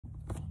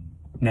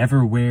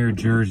Never wear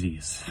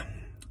jerseys.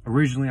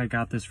 Originally, I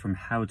got this from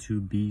How To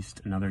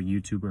Beast, another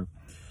YouTuber.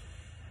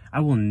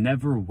 I will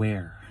never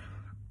wear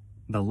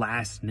the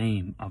last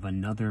name of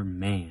another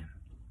man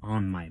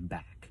on my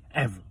back,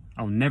 ever.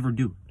 I'll never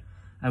do it.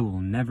 I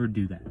will never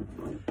do that.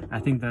 I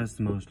think that's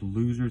the most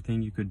loser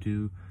thing you could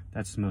do.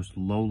 That's the most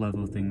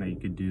low-level thing that you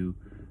could do,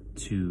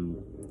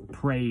 to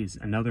praise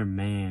another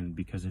man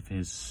because of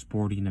his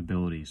sporting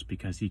abilities,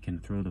 because he can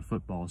throw the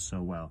football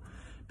so well,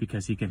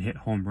 because he can hit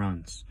home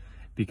runs,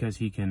 because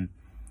he can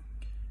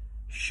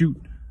shoot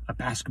a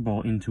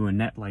basketball into a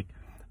net. Like,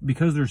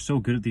 because they're so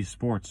good at these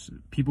sports,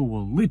 people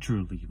will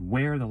literally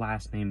wear the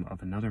last name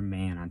of another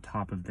man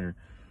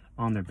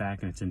on their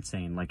back, and it's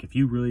insane. Like, if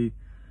you really,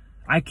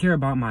 I care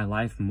about my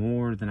life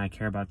more than I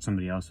care about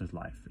somebody else's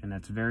life, and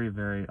that's very,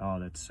 very,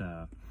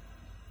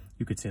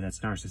 you could say that's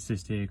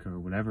narcissistic or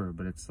whatever,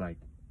 but it's like,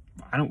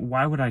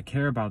 why would I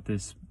care about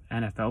this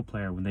NFL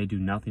player when they do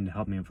nothing to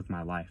help me with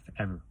my life,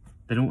 ever?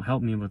 They don't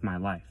help me with my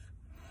life.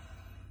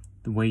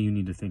 The way you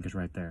need to think is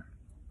right there.